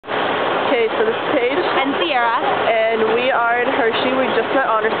Okay, so this is Paige. And Sierra. And we are in Hershey. We just met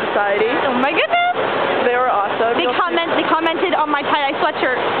Honor Society. Oh my goodness! They were awesome. They commented on my tie-dye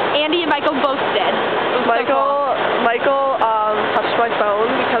sweatshirt. Andy and Michael both did. Michael touched my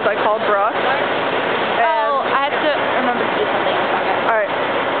phone because I called Brooke. I have to remember to do something. Alright,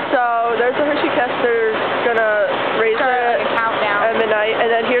 so there's the Hershey Kiss. They're gonna raise it like a countdown at midnight,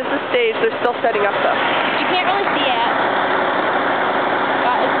 and then here's the stage. They're still setting up though. You can't really see it.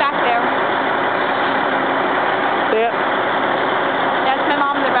 It's back there. Yep. That's my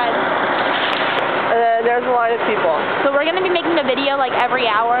mom in the red. And then there's a line of people. So we're gonna be making a video like every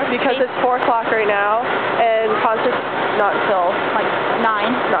hour. Because it's 4 o'clock right now, and concert's not until like 9.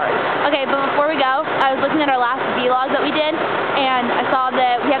 9. Okay, but before we go, I was looking at our last vlog that we did, and I saw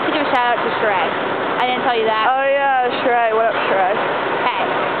that we have to give a shout out to Shrey. I didn't tell you that. Oh yeah, Shrey. What up, Shrey? Hey.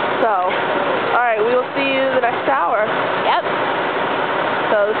 So, alright, we will see you the next hour. Yep.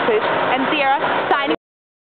 So this is Paige. And Sierra.